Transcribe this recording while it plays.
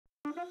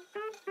Hello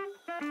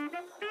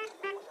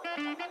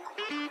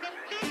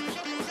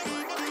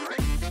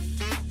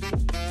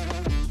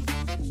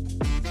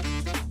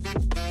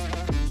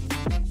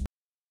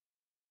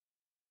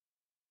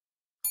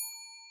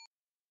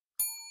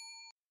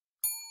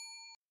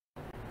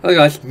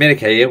guys,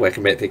 Medica here,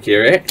 welcome back to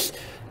Kiwi.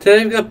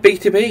 Today we've got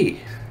BTOB.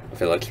 I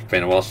feel like it's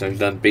been a while since we've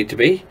done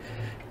BTOB.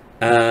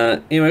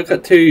 Anyway, we've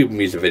got two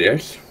music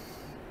videos.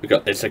 We've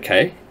got It's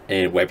Okay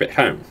and Web at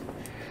Home.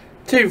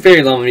 Two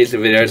very long music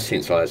videos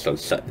since I sort of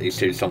set these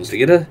two songs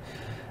together.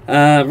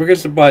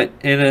 Requested by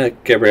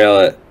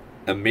Gabriele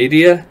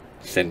Almeida,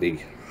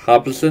 Cindi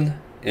Harbison,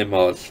 and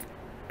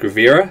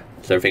Guevarra.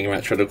 So thank you very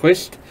much for the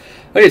request.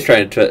 I'll get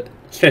straight into it.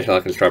 Smash the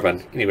like and subscribe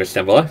button anywhere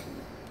down below.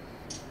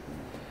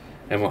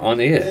 And we're on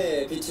the air.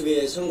 네,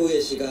 BTOB의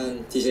천국의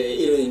시간 DJ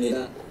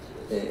이룬입니다.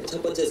 네,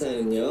 첫 번째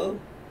사연은요.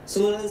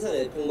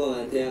 21살의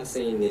평범한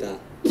대학생입니다.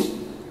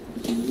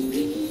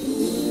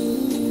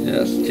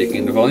 Yes,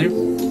 checking the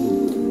volume.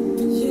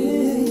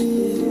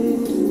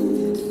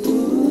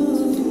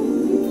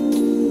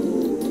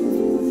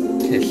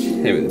 He's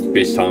having the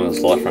best time of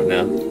his life right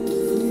now.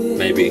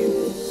 Maybe.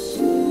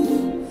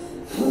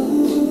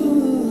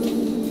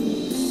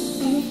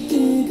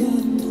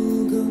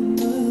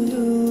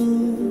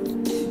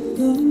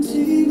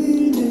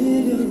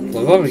 The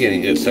vibe I'm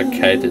getting, it's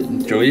okay to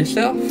enjoy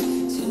yourself. It's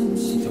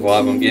the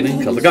vibe I'm getting,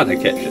 because I got no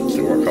captions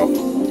to work off.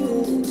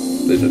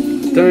 I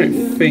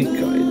don't think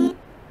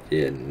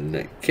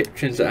no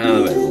captions are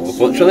available,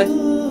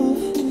 unfortunately.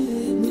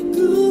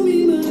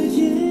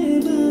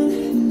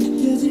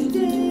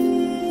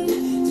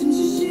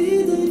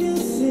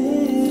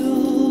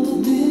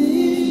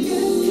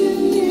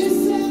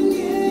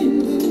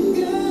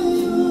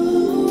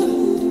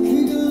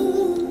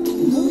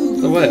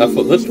 The way I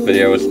thought this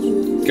video was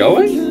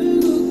going?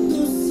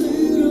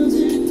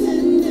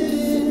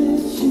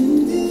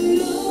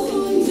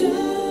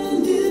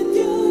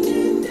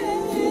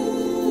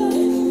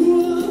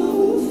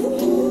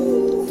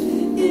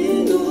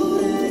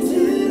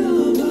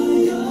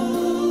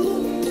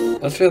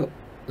 I feel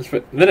it's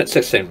minute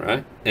 16,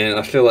 right? And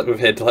I feel like we've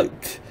had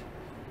like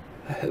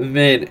a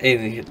man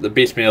eating the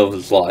best meal of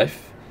his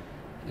life,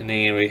 and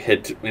then we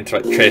went to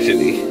like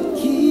tragedy.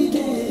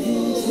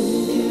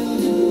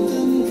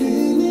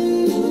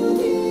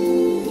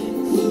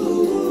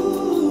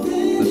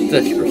 The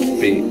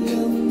disrespect.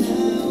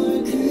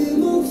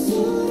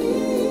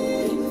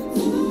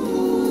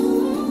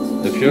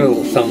 If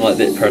you're something like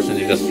that person,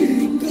 you just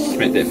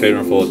spent that food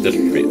on the floor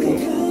disrespectful.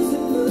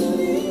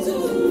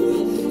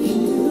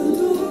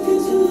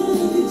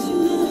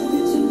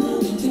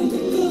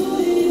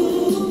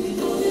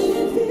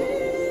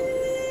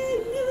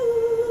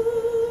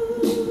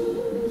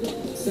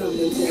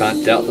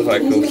 Can't doubt the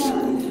vocals.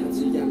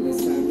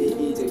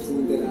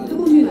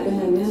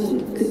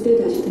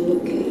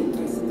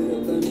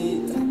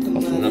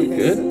 Often not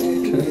good.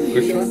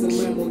 Which ones?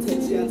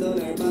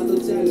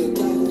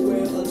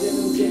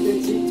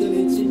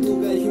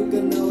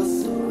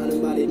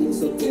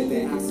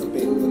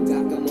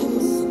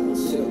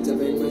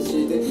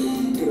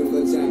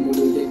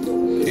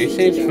 She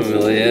seems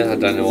familiar, I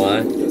don't know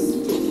why.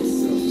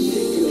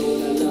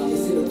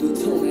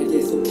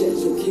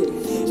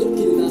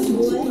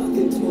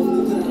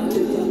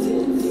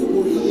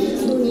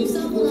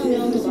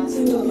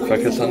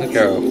 Focus on the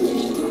girl.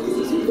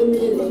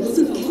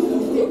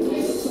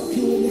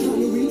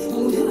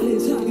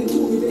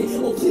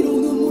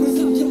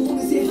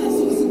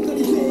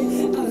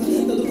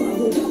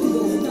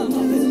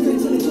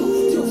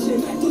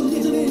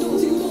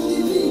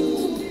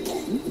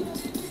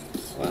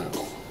 Wow,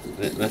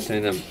 that must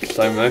mean I'm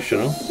so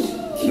emotional.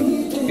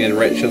 Get a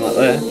reaction like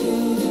that.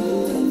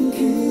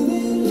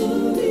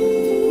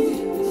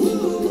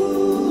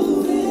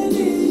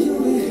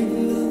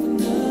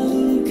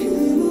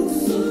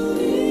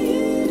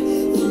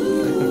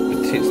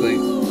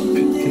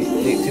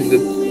 Connecting the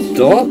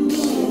dots.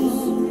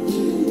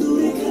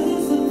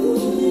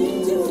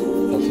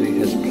 Possibly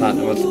his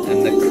partner was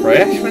in the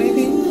crash,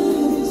 maybe?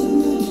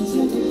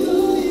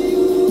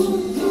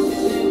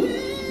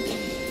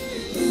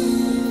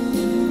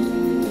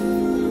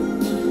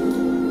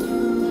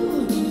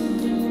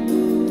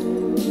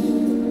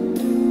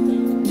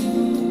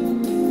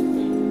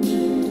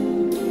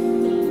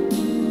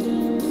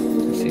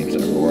 It seems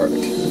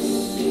overworked.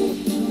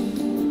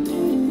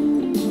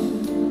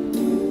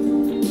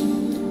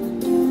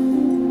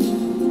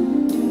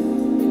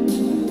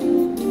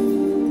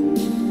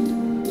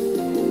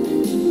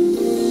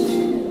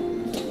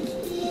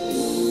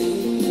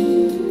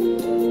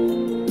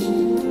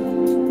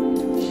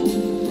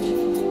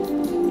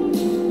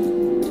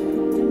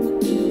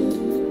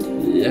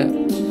 Yeah,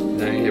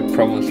 no, you have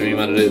problems when you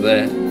want to do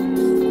that.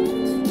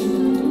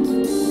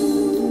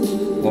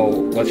 Well,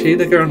 was she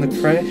the girl in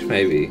the crash?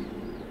 Maybe.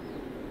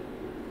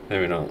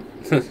 Maybe not.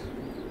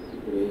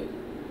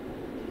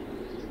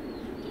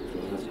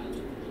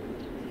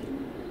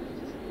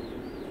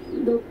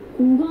 너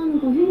공부하는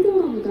거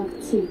힘든가 보다,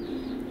 그치?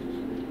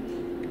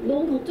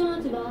 너무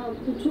걱정하지 마.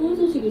 곧 좋은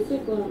소식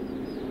있을 거야.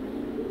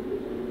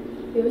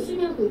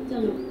 열심히 하고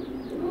있잖아.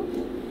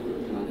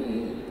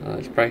 Oh,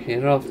 it's breaking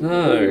it off.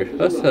 No,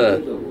 what's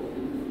that?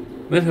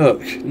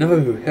 Minhook,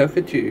 no, how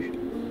could you?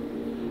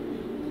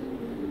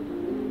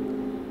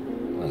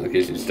 Well, I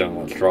guess it's doing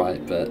what's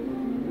right, but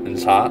in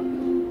his heart?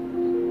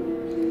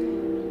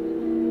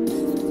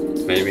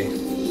 Maybe.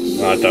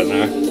 I don't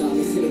know.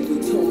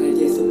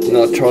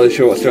 Not entirely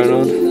sure what's going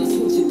on.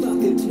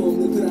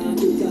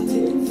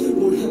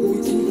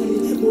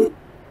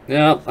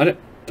 Yeah, I don't.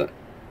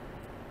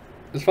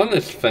 It's one of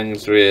those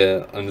things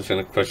where I'm just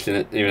going to question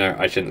it, even though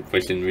I shouldn't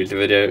question the music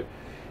video.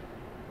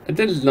 It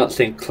did not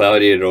seem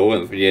cloudy at all,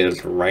 and the video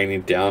was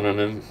raining down on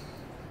him.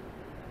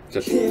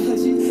 Just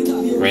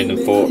random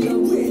thought.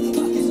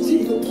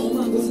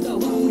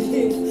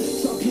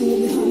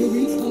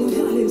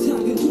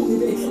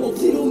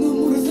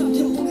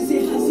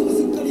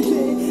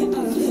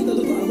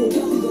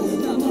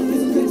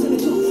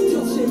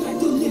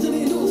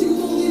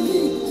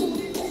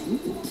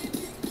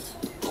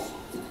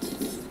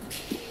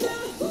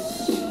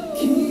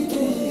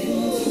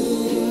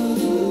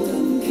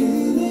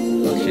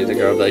 The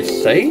girl they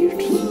saved,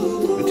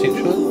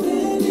 potentially.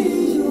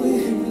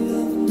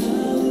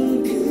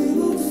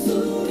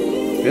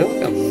 I feel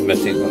like I'm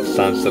missing like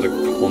some sort of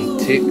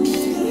context.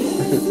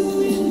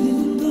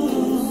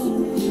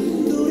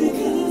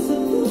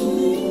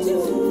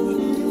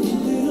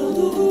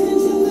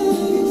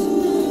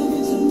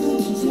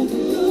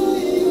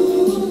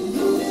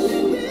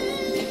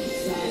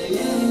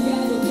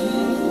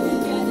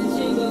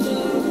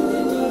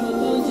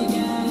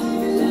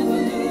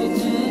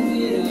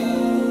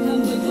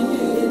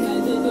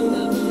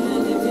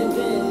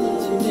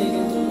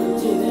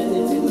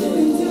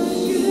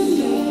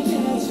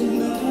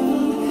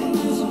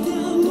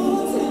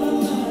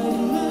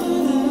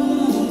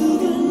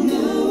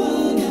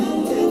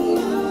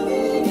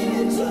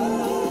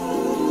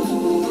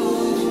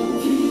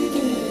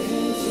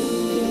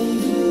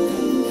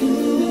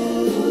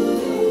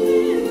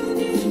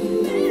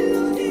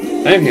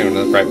 I am hearing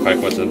the great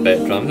vocals in the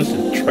background. I'm just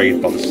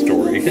intrigued by the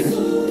story.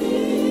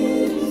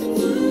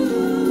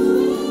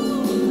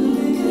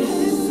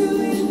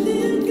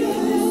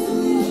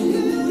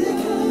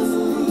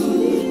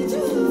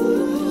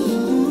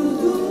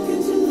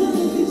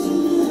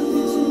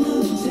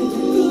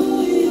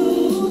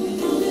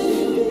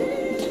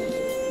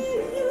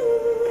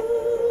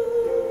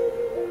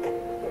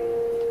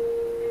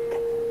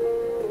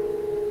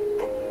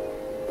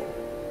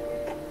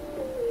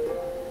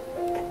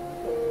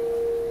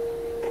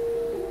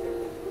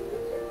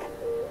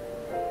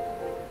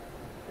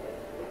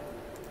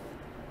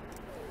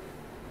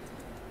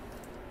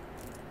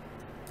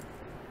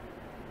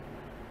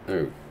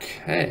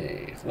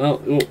 Okay,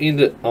 well, we'll end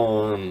it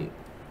on,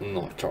 I'm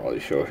not entirely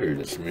sure who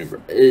this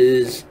member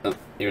is,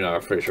 even though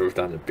I'm pretty sure we've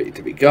done the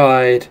BTOB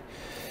guide.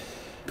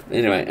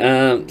 Anyway,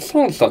 this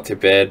song's not too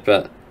bad,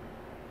 but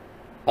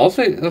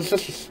also, I was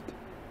just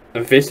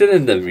invested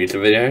in the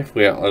music video,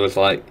 where I was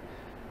like,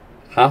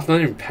 half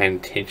not even paying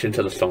attention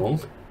to the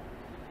song.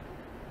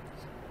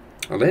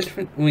 Well, that's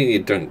when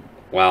you're doing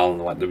well on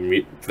like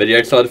the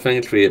video side of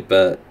things,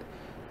 but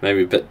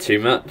maybe a bit too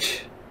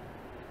much.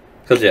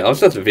 Because yeah, I was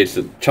just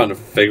invested trying to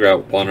figure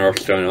out what on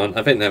earth's going on.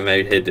 I think they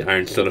may have had their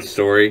own sort of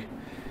story.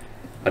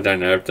 I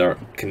don't know if they're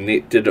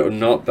connected or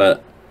not,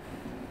 but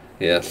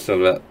yeah, it's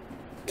sort of about,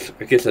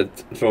 I guess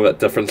it's all about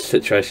different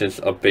situations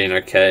of being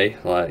okay.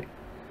 Like,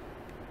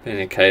 being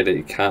okay that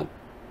you can't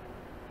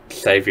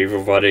save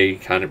everybody, you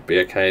can't be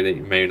okay that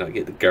you may not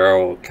get the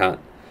girl, or can't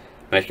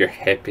make her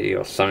happy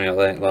or something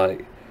like that.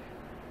 Like,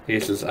 I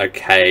guess it's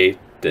okay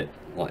that,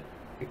 like,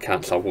 you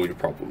can't solve all your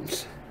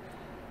problems.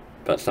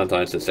 But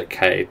sometimes it's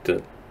okay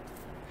that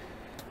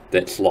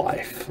that's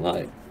life.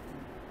 Like,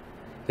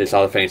 there's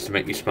other things to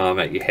make you smile,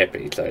 make you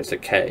happy, so it's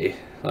okay.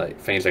 Like,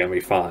 things are gonna be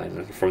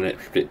fine from that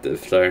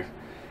perspective. So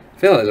I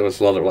feel like there was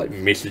a lot of like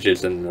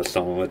messages in the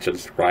song, which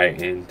is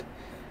great, and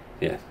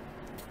yeah,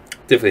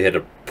 definitely had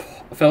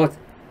I felt like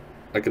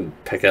I can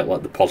pick out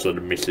like the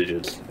positive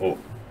messages or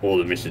all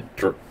the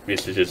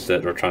messages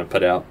that we're trying to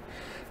put out.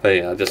 But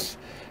yeah,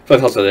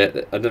 because of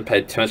that, I didn't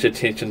pay too much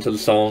attention to the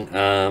song.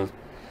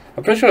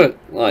 I'm pretty sure,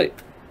 like,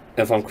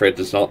 if I'm correct,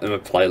 it's not in my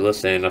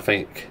playlist, and I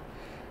think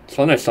it's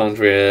one of those songs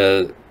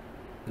where it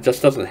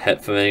just doesn't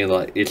hit for me.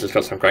 Like, it's just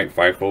got some great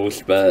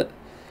vocals, but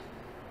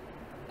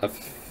I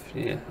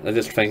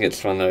just think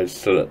it's one of those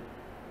sort of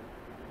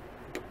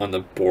on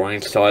the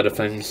boring side of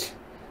things.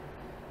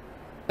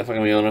 If I'm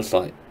gonna be honest,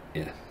 like,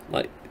 yeah,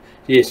 like,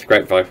 yes,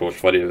 great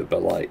vocals, whatever,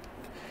 but like,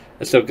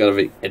 it's still gotta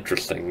be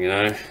interesting, you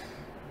know?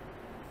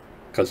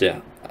 Because yeah,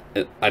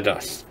 I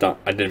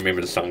didn't remember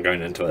the song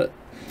going into it.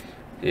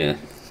 Yeah.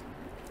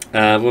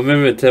 We'll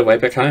move into Way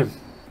Back Home.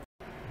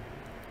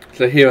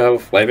 So here we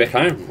have Way Back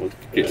Home. We'll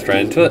get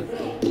straight into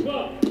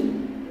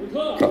it.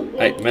 Got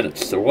 8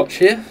 minutes to watch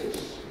here.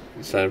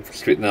 So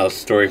expect another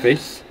story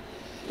piece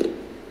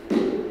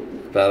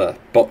about a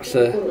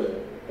boxer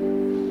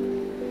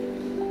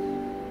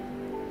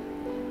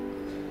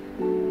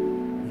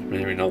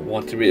maybe not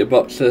want to be a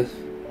boxer,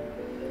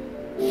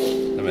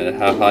 no matter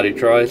how hard he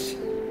tries.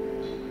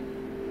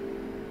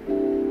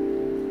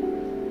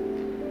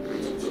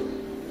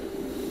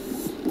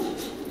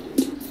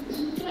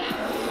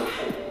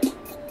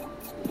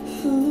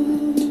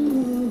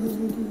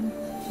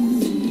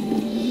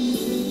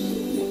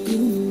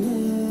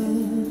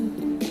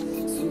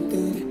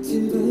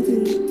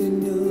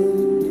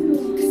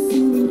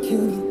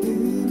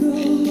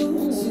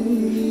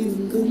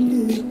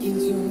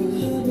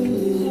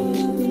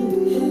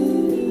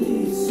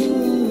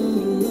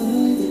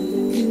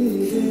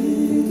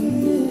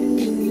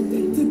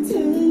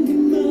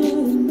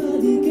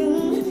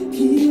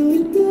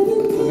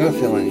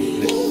 feeling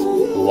there's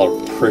a lot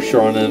of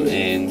pressure on him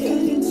and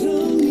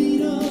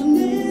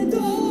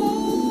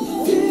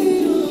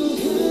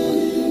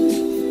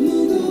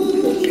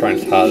he's trying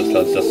his hardest,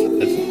 so it's just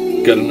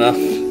isn't good enough.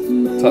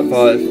 Type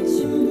 5.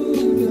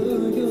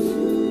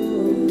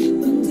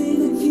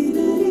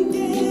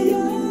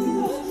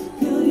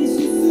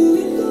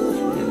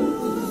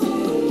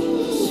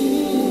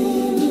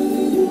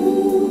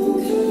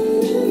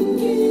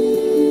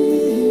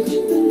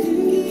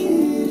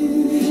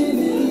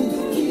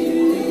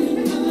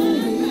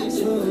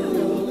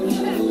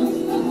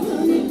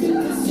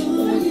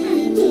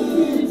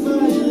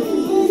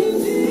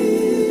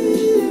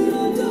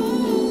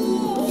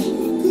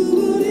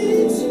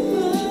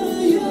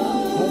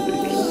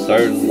 So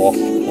lost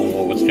on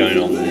what was going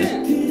on there.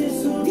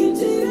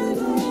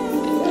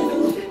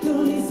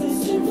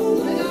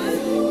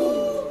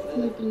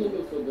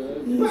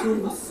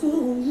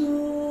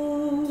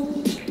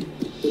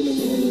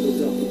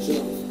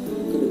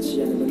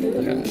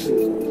 Okay.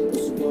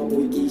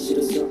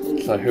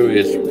 So who he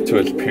is to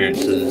his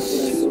parents is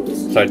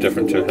so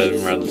different to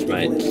him around his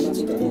mates.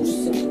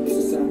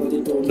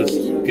 Just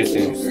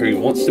guessing who he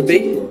wants to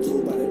be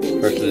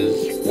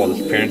versus what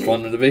his parents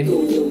want him to be.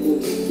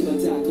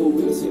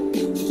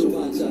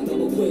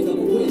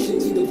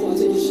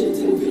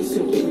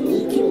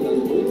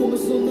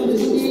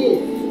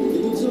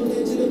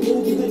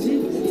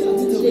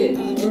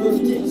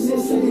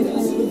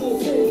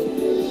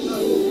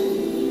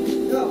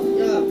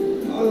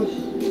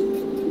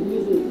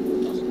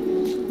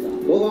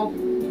 뭐가?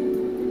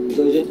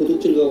 너 이제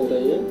도둑질 가고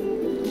다니냐?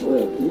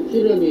 왜?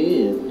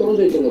 도둑질이라니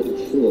떨어져 있던 것도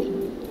주운 거지.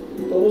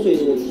 떨어져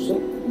있는 거 줬어?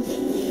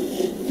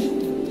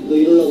 너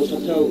이러려고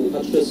사퇴하고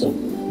가출했어?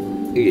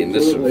 Again,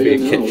 this would be a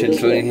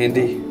kitchen's really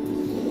handy.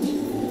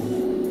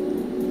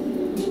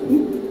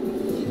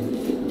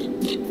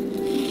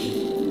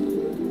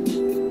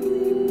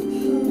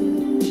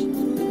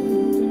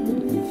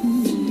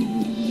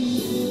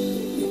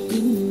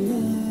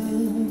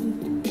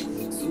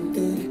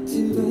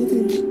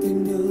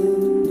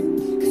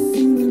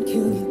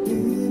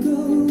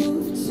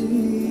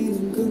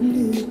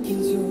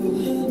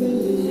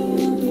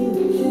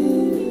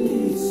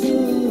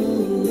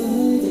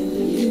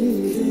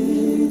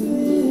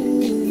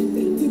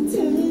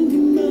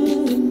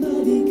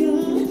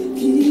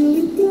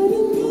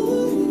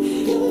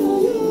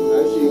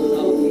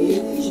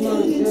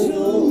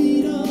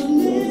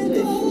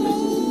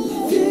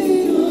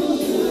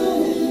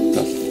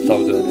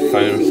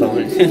 Phone or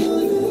something.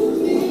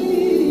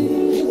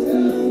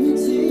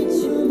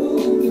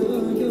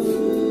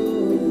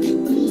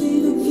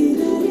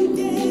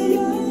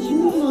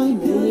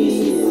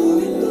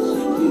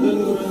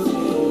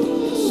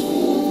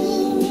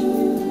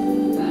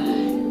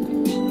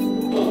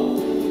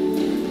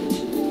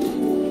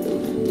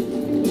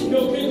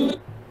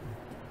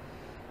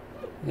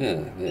 Yeah,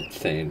 that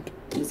seemed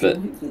a bit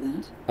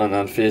on the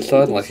unfair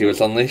side, like he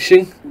was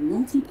unleashing.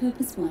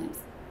 Multi-purpose wipes.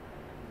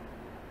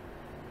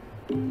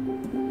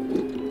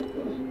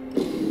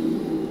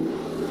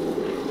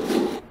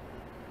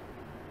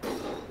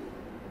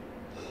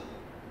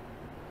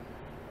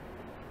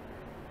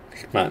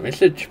 Smart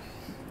message.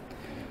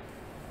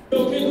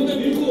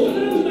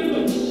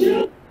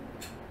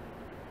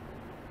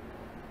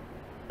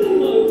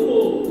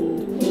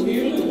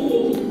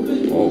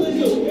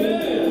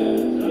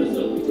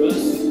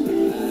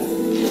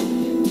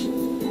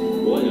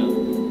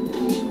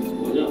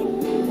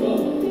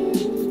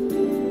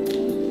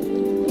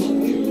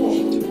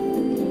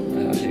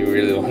 You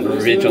really want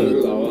revenge on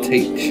the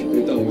teach.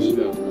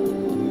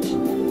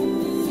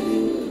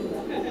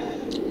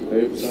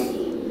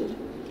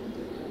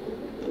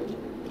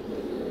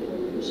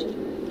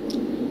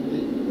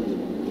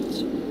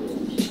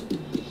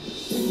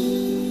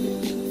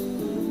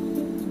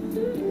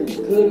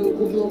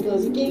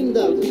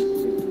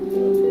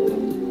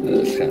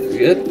 That's kind of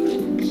good.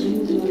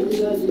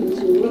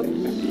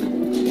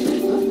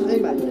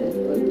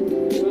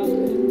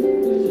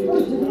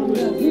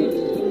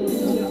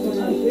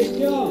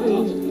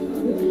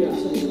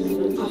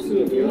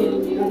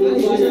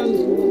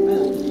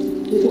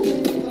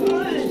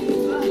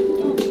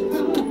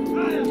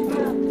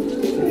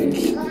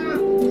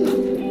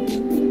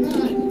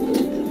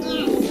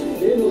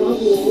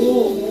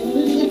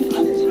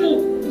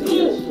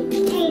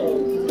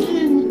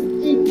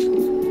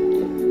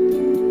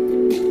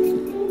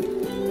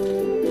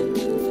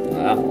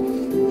 Wow,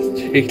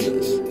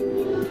 Jesus.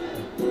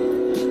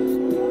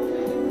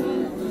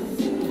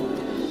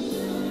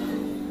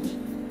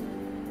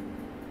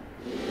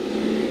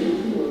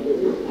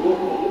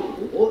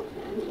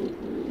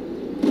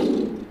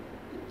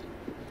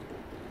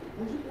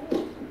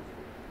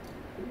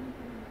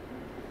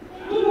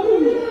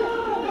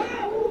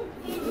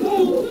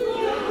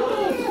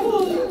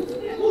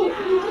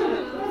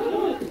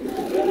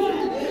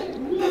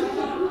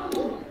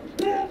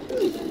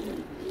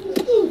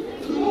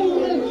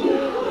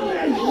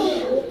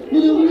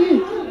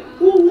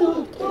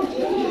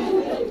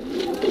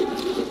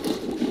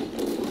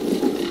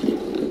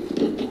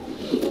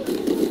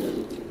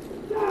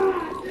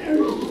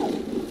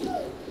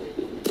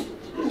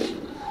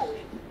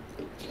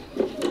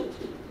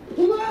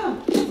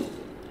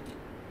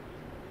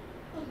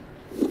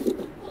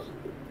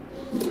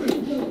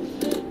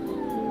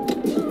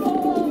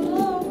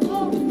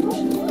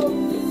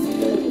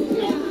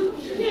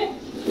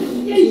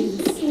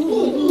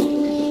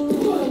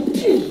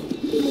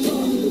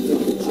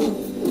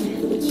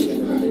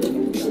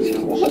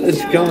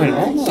 going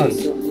on? So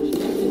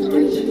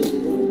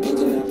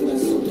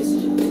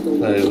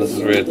this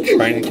is where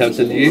training comes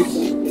into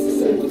use.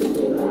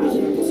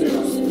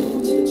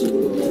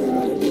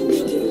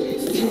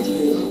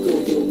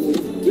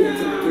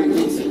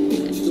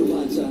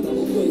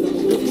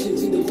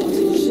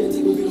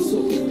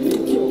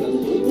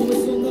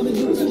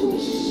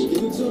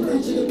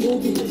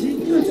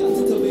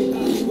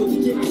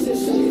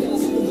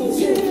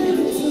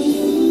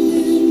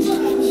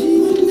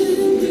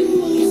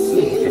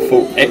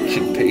 Full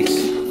action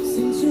piece.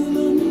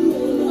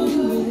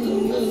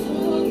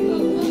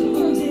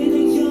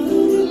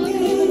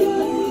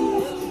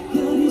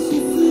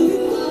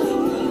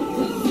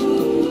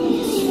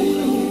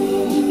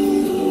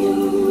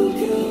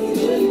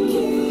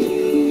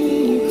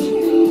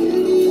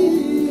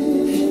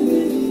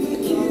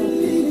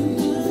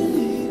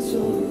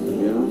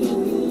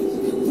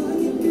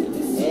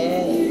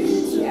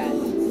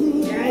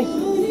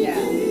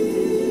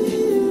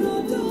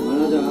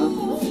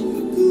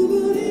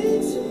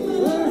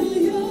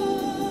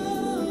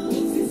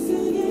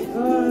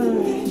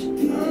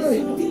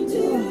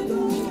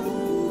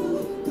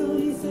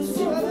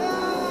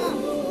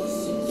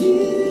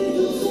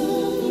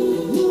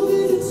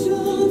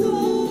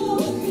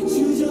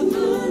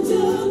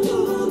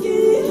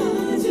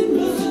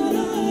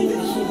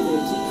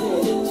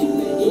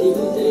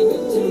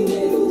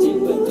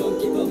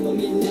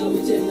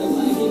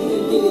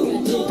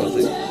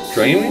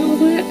 Dreaming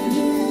of it?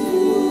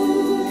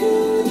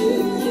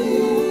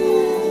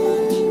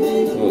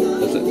 What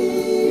was it?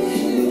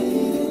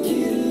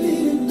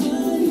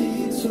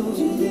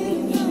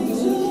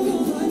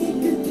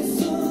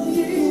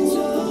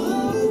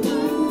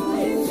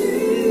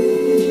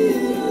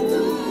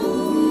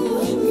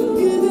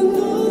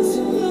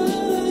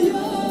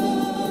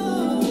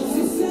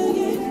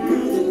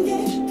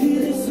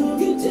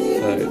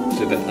 So,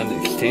 did they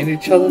understand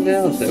each other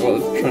now? Is that what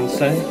they're trying to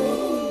say?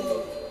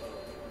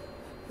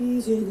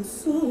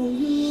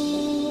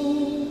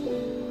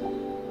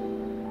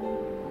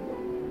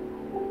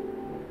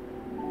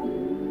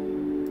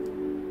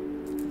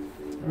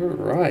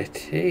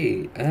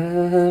 Alrighty,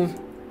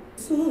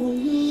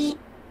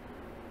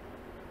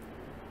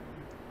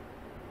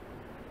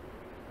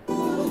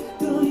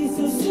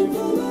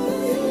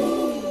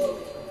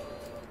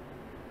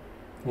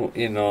 we'll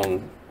end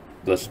on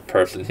this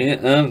person here.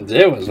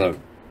 There was a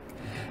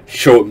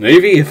short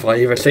movie, if I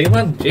ever seen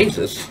one.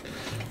 Jesus,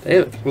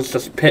 it was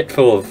just packed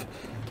full of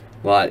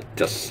like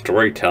just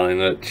storytelling,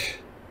 which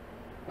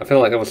I feel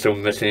like I was still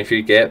missing a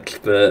few gaps,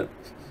 but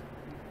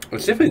it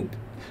was definitely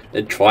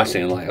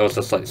interesting. Like I was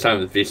just like so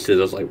invested.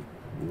 I was like,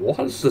 what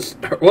is this?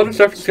 What is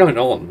everything going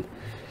on?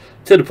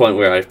 To the point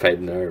where I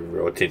paid no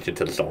real attention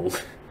to the song.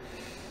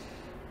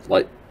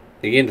 Like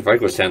again, the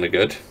vocals sounded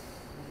good.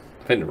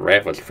 I think the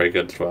rap was pretty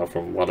good as well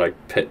from what I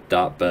picked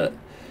up, but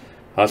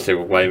I was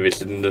still way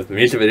invested in the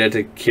music video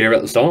to care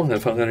about the song,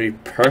 if I'm going to be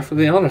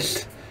perfectly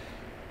honest.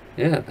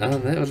 Yeah,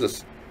 that was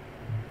just...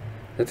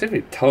 They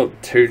definitely told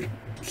two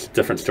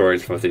different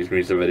stories with these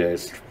music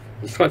videos.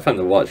 It's quite fun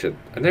to watch it.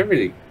 I don't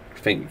really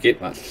think you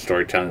get much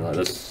storytelling like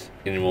this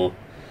anymore.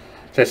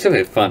 So it's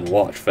definitely a fun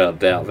watch, without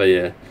doubt, but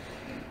yeah.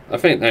 I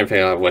think the only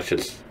thing I wish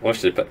is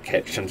a bit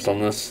captions on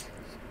this.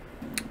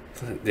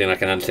 Then I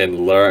can understand the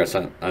lyrics,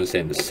 I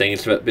understand the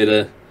scenes a bit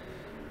better.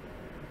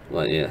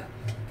 Like, yeah.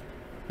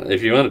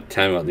 If you want to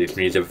tell me what these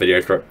music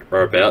videos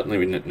are about, let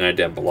me know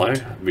down below.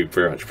 It'd be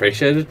very much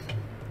appreciated.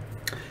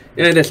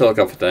 Yeah, that's all I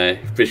got for today.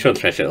 Be sure to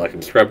smash that like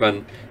and subscribe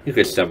button. You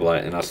can down below,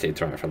 and I'll see you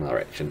tomorrow for another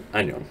reaction.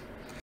 Annyeong.